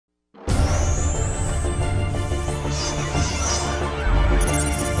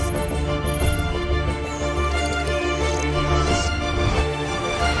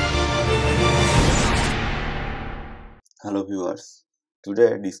Hello viewers,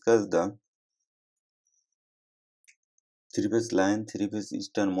 today I discuss the 3-phase line, 3-phase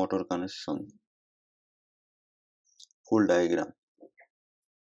Eastern motor connection, full diagram.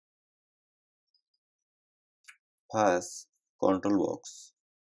 First, control box.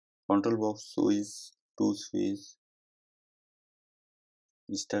 Control box switch, 2 switch,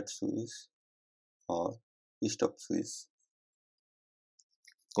 start switch or stop switch.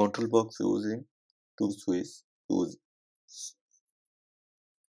 Control box using 2 switch use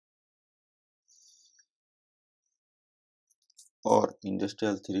or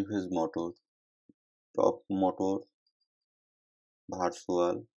industrial 3-phase motor, top motor,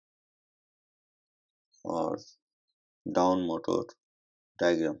 virtual or down motor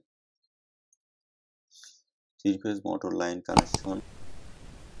diagram. 3-phase motor line connection.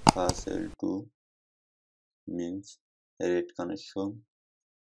 First L2 means red connection,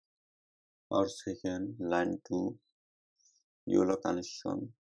 or second line to yellow connection,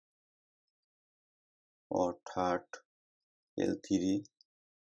 or third L3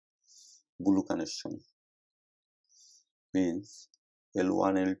 blue connection. Means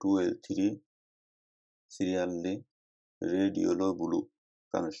L1, L2, L3 serially red, yellow, blue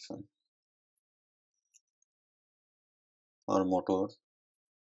connection. Or motor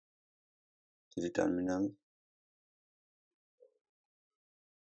 3 terminal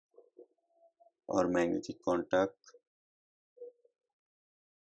or magnetic contact.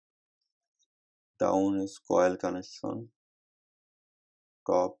 Down is coil connection,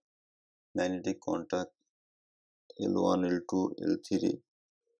 top magnetic contact L1, L2, L3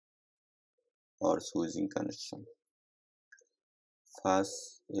 or switching connection.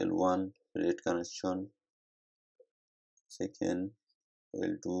 First L1 red connection, second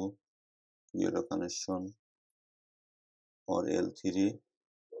L2 yellow connection or L3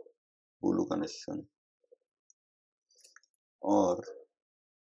 blue connection, or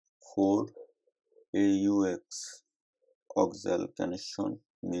 4 AUX axial connection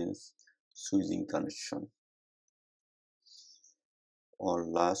means switching connection, or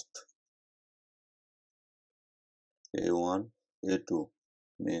last A1 A2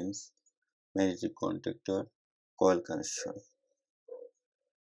 means magnetic contactor coil connection.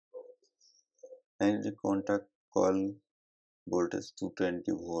 Magnetic contact coil voltage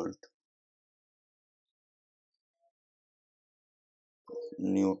 220 volt,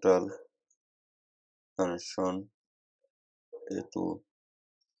 neutral connection A2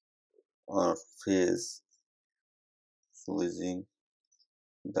 or phase switching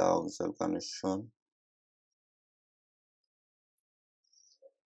the axial connection,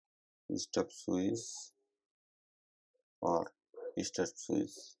 stop switch or start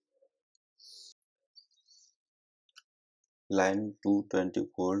switch. Line 220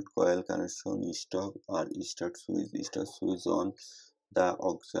 volt coil connection, stop or start switch on the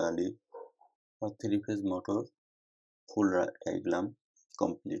auxiliary or 3-phase motor. Full diagram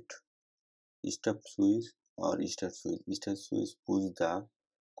complete. Stop switch or start switch. Start switch push the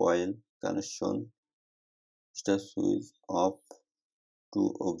coil connection. Start switch off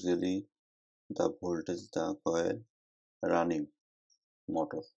to auxiliary the voltage the coil running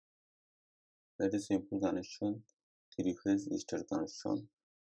motor. That is simple connection, 3-phase start connection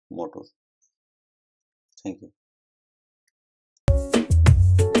motor. Thank you.